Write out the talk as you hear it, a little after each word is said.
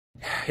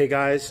Hey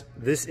guys,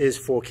 this is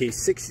 4K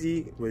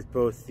 60 with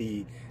both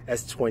the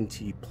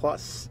S20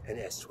 Plus and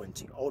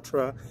S20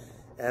 Ultra,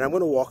 and I'm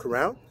going to walk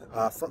around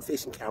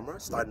front-facing camera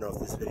starting off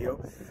this video.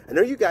 I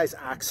know you guys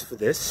asked for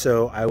this,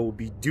 so I will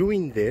be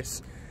doing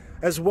this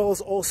as well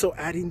as also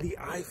adding the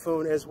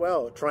iPhone as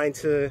well, trying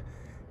to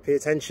pay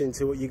attention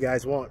to what you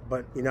guys want.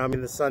 But you know, I'm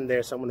in the sun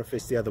there, so I'm going to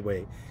face the other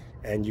way,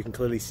 and you can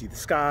clearly see the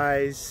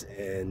skies,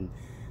 and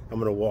I'm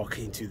going to walk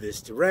into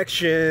this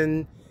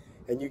direction,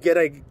 and you get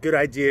a good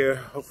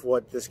idea of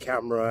what this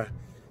camera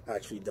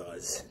actually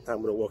does. Now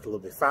I'm going to walk a little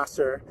bit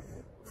faster,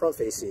 front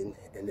facing,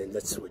 and then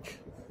let's switch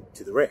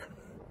to the rear.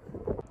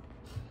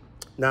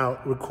 Now,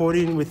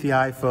 recording with the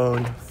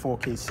iPhone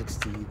 4K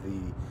 60,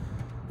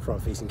 the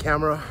front facing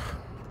camera,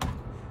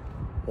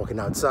 walking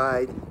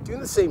outside, doing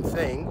the same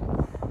thing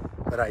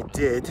that I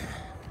did,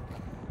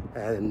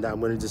 and I'm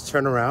going to just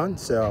turn around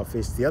so I'll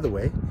face the other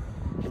way,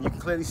 and you can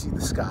clearly see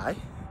the sky,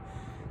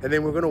 and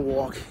then we're going to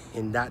walk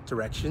in that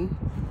direction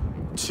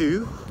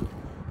too,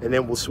 and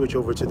then we'll switch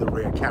over to the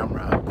rear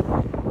camera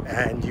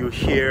and you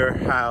hear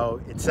how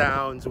it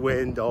sounds,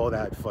 wind, all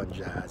that fun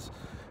jazz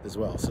as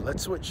well. So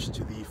let's switch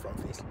to the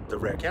front face, the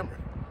rear camera.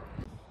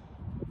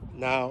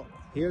 Now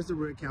here's the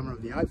rear camera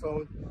of the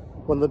iPhone.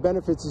 One of the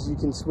benefits is you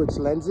can switch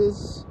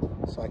lenses,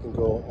 so I can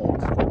go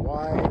ultra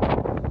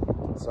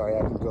wide, sorry,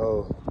 I can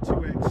go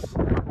 2x,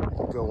 I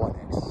can go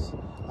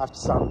 1x. I have to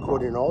start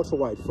recording in ultra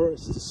wide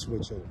first to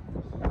switch over,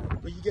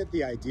 but you get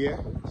the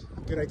idea.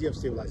 Good idea of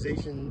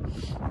stabilization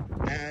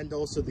and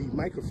also the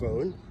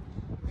microphone,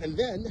 and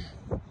then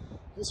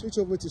we'll switch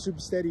over to super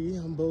steady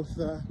on both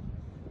the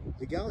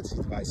Galaxy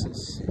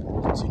devices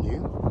and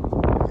continue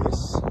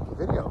this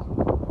video.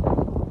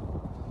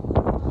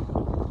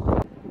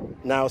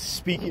 Now,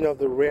 speaking of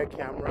the rear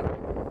camera,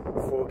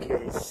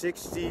 4K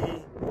 60,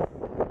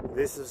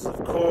 this is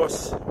of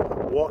course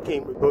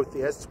walking with both the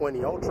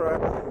S20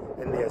 Ultra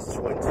and the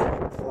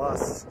S20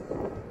 Plus.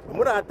 I'm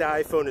going to add the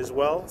iPhone as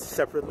well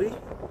separately,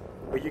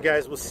 but you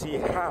guys will see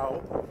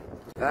how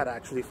that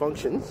actually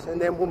functions, and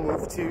then we'll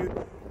move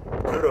to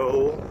good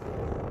old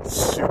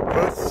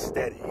super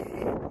steady.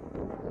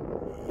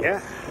 Yeah.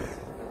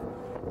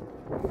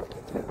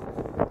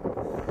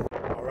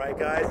 All right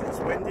guys, it's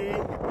windy.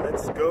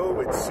 Let's go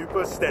with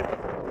super steady.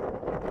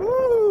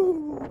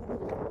 Woo!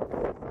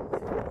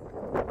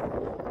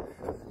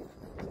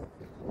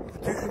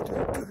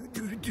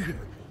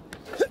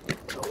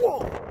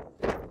 Whoa!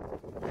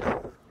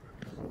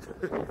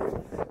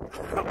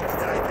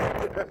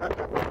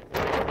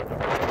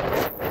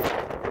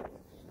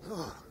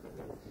 Oh,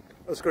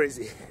 that was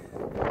crazy.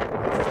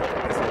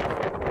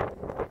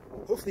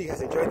 Hopefully you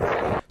guys enjoyed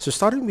that. So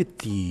starting with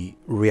the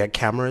rear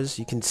cameras,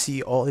 you can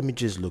see all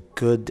images look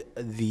good.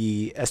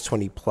 The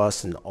S20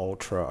 Plus and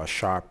Ultra are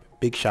sharp.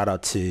 Big shout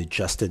out to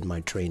Justin,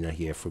 my trainer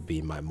here, for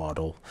being my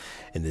model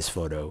in this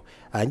photo.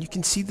 And you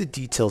can see the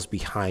details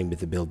behind with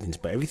the buildings,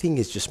 but everything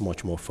is just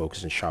much more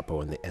focused and sharper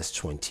on the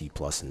S20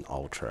 Plus and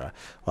Ultra,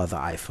 while the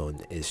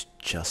iPhone is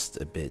just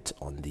a bit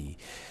on the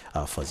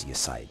fuzzier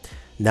side.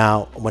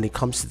 Now, when it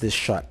comes to this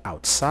shot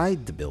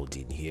outside the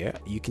building here,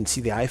 you can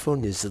see the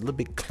iPhone is a little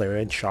bit clearer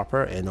and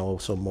sharper, and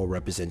also more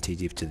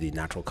representative to the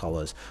natural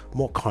colors,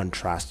 more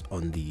contrast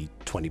on the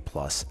 20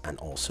 Plus and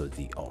also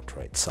the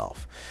Ultra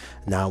itself.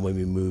 Now, when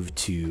we move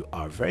to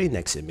our very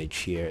next image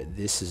here,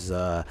 this is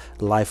a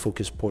live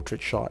focus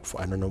portrait shot.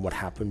 I don't know what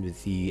happened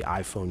with the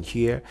iPhone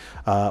here,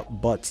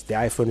 but the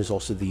iPhone is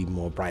also the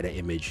more brighter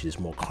image. There's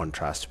more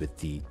contrast with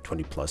the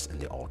 20 Plus and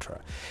the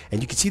Ultra,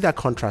 and you can see that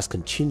contrast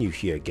continue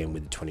here again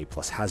with the 20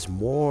 Plus. Has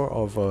more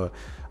of a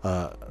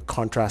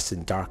contrast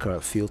and darker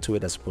feel to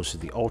it as opposed to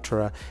the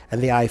Ultra,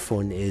 and the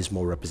iPhone is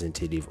more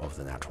representative of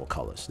the natural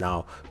colors.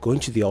 Now, going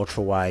to the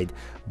ultra wide,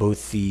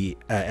 both the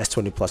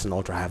S20 Plus and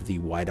Ultra have the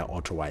wider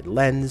ultra wide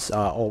lens.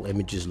 All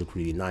images look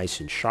really nice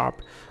and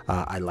sharp.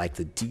 I like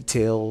the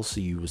details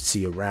you will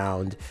see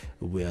around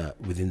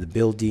within the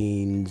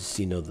buildings,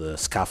 you know, the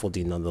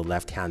scaffolding on the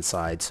left hand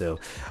side. So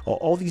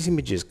all these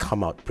images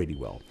come out pretty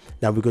well.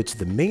 Now we go to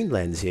the main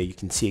lens here. You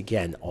can see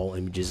again all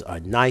images are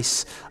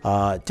nice,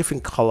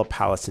 different color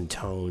palettes and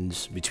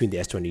tones between the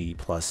S20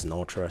 Plus and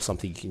Ultra,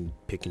 something you can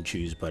pick and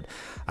choose, but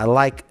I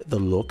like the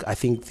look. I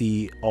think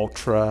the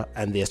Ultra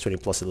and the S20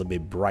 Plus are a little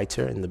bit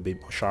brighter and a bit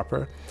more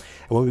sharper.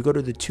 And when we go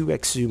to the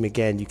 2x zoom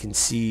again, you can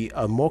see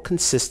more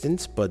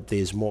consistent, but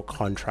there's more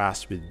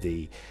contrast with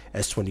the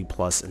S20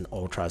 Plus and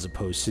Ultra as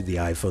opposed to the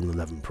iPhone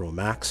 11 Pro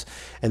Max.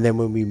 And then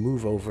when we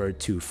move over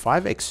to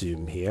 5x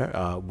zoom here,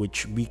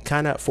 which we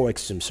kind of 4x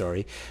zoom,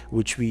 sorry,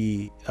 which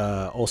we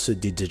also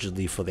did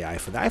digitally for the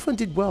iPhone. The iPhone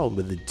did well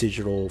with the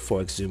digital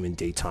 4x zoom in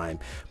daytime,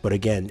 but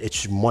again,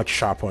 it's much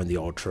sharper on the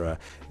Ultra.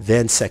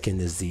 Then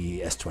second is the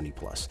S20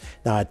 Plus.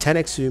 Now at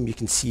 10x zoom, you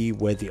can see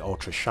where the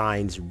Ultra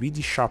shines,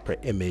 really sharper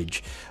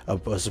image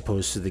as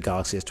opposed to the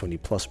Galaxy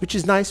S20 Plus, which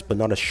is nice, but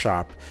not as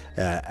sharp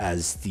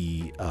as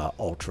the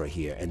Ultra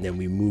here. And then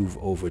we move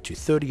over to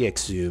 30x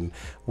zoom,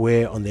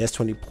 where on the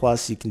S20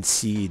 Plus, you can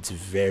see it's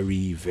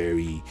very,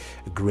 very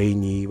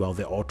grainy, while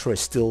the Ultra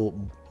is still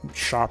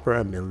sharper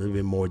and a little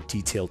bit more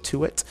detail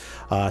to it.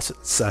 So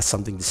that's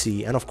something to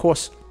see. And of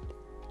course,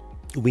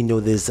 We know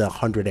there's a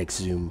 100x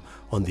zoom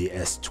on the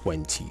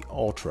S20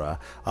 Ultra,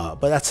 but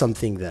that's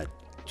something that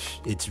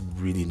it's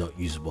really not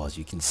usable, as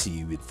you can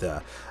see with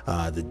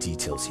the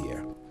details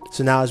here.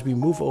 So now as we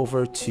move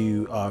over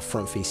to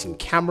front-facing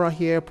camera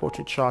here,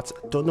 portrait shots,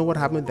 don't know what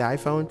happened with the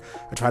iPhone.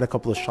 I tried a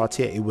couple of shots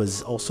here. It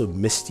was also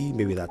misty,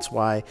 maybe that's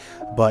why,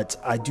 but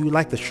I do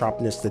like the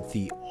sharpness that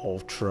the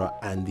Ultra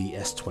and the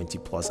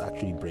S20 Plus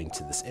actually bring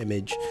to this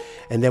image.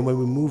 And then when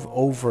we move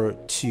over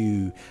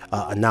to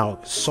a now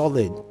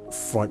solid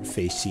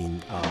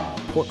front-facing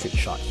portrait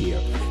shot here,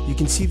 you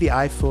can see the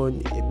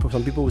iPhone.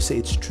 Some people will say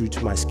it's true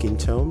to my skin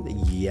tone.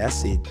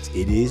 Yes, it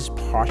is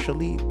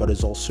partially, but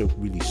it's also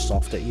really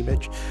softer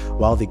image,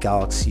 while the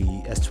Galaxy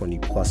S20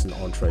 Plus and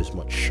Ultra is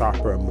much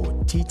sharper and more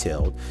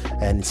detailed,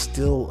 and it's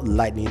still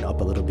lightening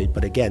up a little bit.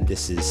 But again,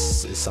 this is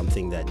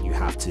something that you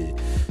have to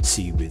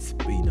see with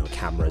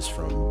cameras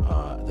from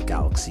the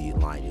Galaxy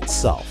line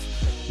itself.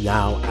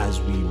 Now as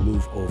we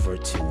move over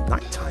to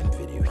nighttime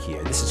video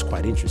here, this is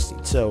quite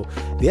interesting. So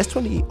the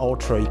S20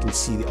 Ultra, you can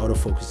see the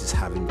autofocus is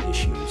having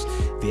issues.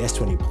 The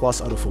S20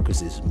 Plus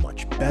autofocus is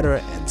much better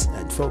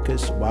and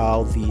focus,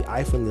 while the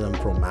iPhone 11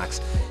 Pro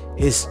Max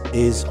is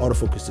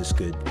autofocus is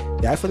good.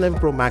 The iPhone 11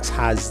 Pro Max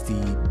has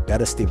the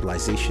better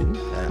stabilization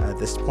at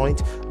this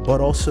point, but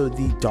also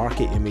the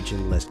darker image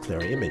and less clear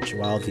image,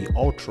 while the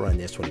Ultra and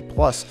the S20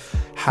 Plus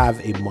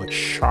have a much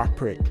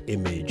sharper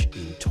image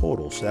in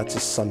total. So that's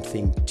just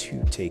something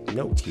to take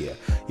note here,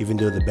 even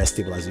though the best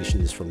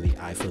stabilization is from the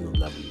iPhone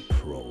 11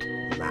 Pro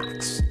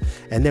Max.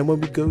 And then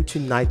when we go to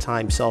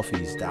nighttime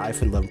selfies, the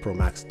iPhone 11 Pro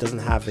Max doesn't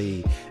have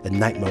a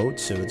night mode,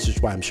 so it's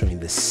just why I'm showing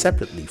this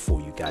separately for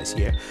you guys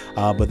here.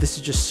 But this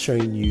is just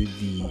showing you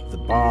the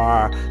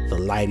bar, the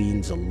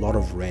lighting's a lot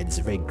of red, it's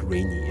a very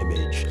grainy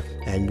image,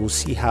 and we'll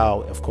see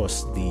how, of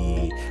course,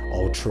 the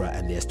Ultra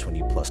and the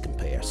S20 Plus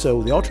compare.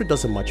 So the Ultra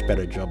does a much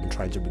better job in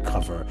trying to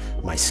recover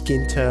my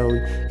skin tone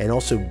and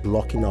also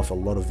blocking off a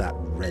lot of that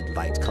red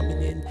light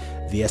coming in.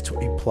 The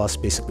S20 Plus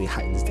basically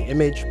heightens the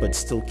image, but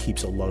still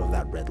keeps a lot of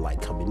that red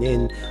light coming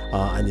in,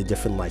 and the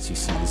different lights you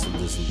see, there's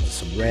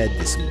some red,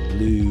 there's some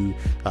blue,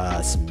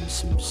 some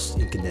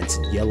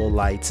incandescent yellow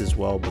lights as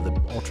well, but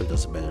the Ultra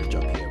does a better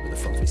job here with the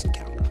front-facing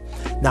camera.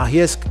 Now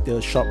here's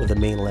the shot with the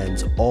main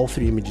lens. All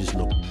three images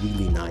look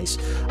really nice.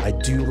 I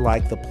do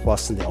like the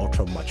Plus and the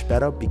Ultra much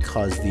better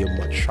because they are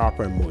much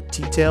sharper and more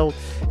detailed,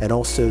 and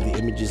also the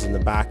images in the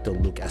back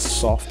don't look as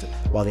soft,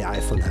 while the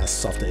iPhone has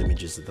softer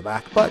images at the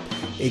back. But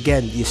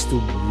again, they're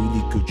still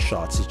really good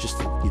shots. It's just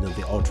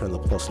the Ultra and the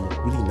Plus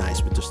look really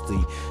nice with just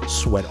the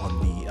sweat on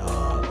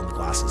the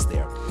glasses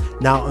there.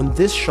 Now on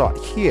this shot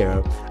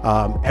here,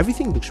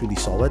 everything looks really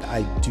solid.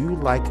 I do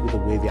like the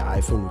way the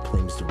iPhone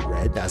reclaims the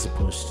red as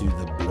opposed to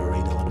the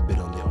blurring a little bit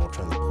on the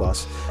Ultra and the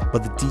Plus,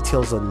 but the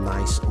details are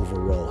nice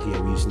overall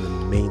here. We're using the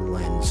main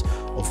lens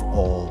of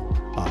all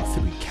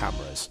three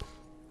cameras.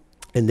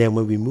 And then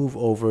when we move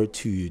over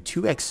to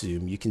 2x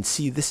zoom, you can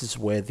see this is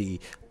where the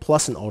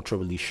Plus and Ultra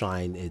really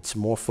shine. It's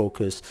more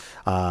focused.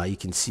 You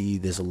can see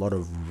there's a lot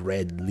of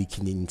red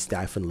leaking into the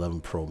iPhone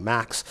 11 Pro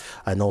Max,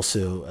 and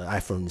also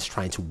iPhone is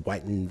trying to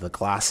whiten the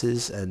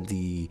glasses and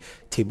the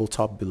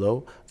tabletop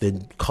below.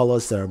 The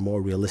colors that are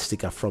more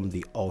realistic are from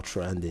the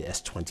Ultra and the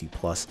S20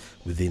 Plus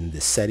within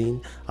this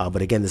setting,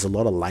 but again, there's a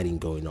lot of lighting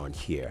going on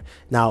here.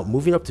 Now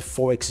moving up to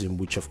 4x zoom,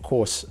 which of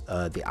course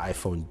the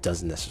iPhone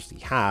doesn't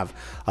necessarily have,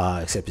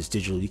 except it's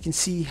digital, you can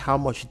see how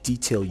much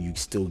detail you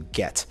still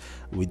get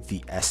with the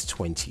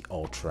S20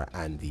 Ultra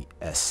and the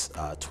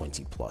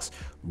S20 Plus.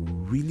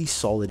 Really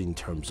solid in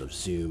terms of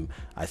zoom.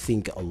 I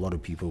think a lot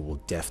of people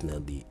will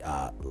definitely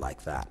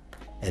like that.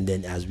 And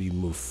then as we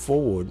move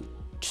forward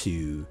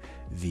to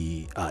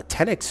the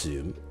 10x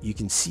zoom, you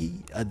can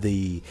see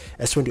the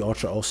S20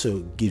 Ultra also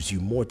gives you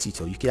more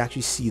detail. You can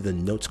actually see the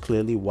notes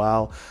clearly,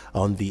 while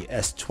on the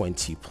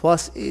S20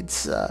 Plus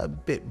it's a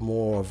bit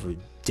more of a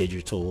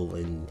digital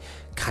and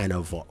kind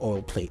of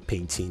oil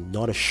painting,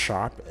 not as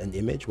sharp an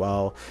image.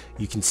 While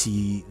you can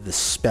see the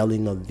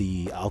spelling of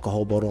the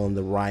alcohol bottle on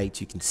the right,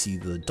 you can see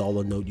the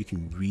dollar note, you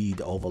can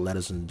read all the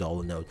letters on the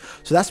dollar note.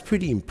 So that's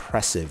pretty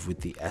impressive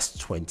with the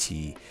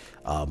S20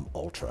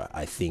 Ultra.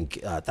 I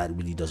think that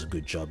really does a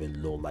good job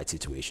in low light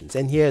situations.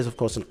 And here is of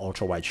course an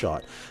ultra wide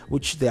shot,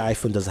 which the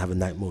iPhone doesn't have a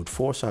night mode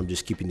for, so I'm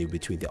just keeping it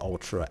between the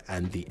Ultra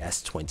and the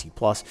S20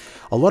 Plus.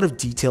 A lot of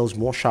details,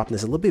 more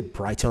sharpness, a little bit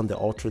brighter on the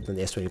Ultra than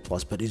the S20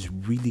 Plus, but it's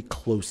really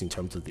close in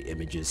terms of the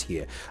images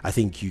here. I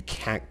think you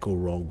can't go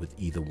wrong with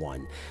either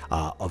one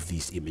of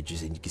these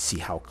images, and you can see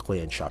how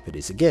clear and sharp it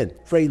is. Again,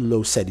 very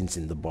low settings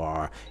in the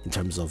bar in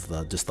terms of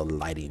just the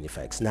lighting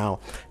effects. Now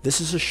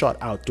this is a shot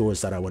outdoors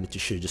that I wanted to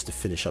show just to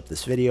finish up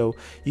this video.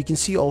 You can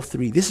see all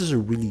three. This is a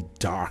really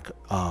dark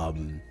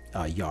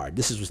yard.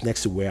 This was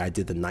next to where I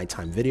did the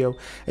nighttime video,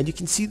 and you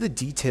can see the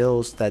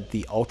details that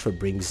the Ultra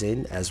brings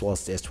in as well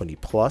as the S20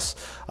 Plus,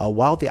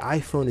 while the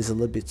iPhone is a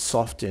little bit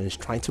softer and is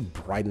trying to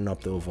brighten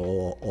up the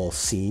overall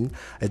scene.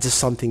 It's just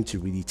something to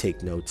really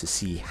take note to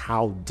see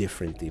how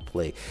different they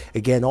play.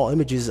 Again, all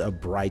images are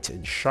bright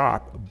and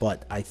sharp,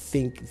 but I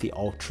think the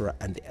Ultra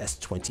and the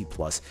S20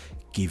 Plus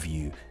give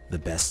you the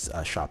best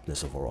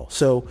sharpness overall.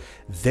 So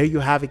there you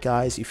have it,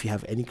 guys. If you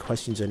have any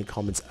questions or any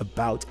comments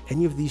about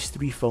any of these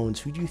three phones,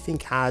 who do you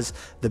think has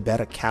the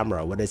better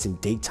camera, whether it's in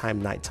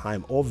daytime,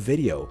 nighttime, or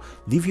video?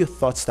 Leave your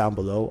thoughts down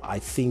below. I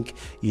think,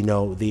 you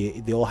know,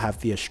 they all have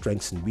their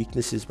strengths and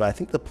weaknesses, but I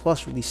think the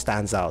Plus really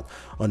stands out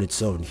on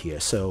its own here.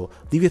 So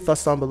leave your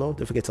thoughts down below.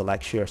 Don't forget to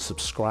like, share,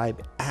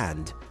 subscribe,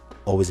 and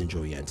always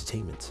enjoy your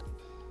entertainment.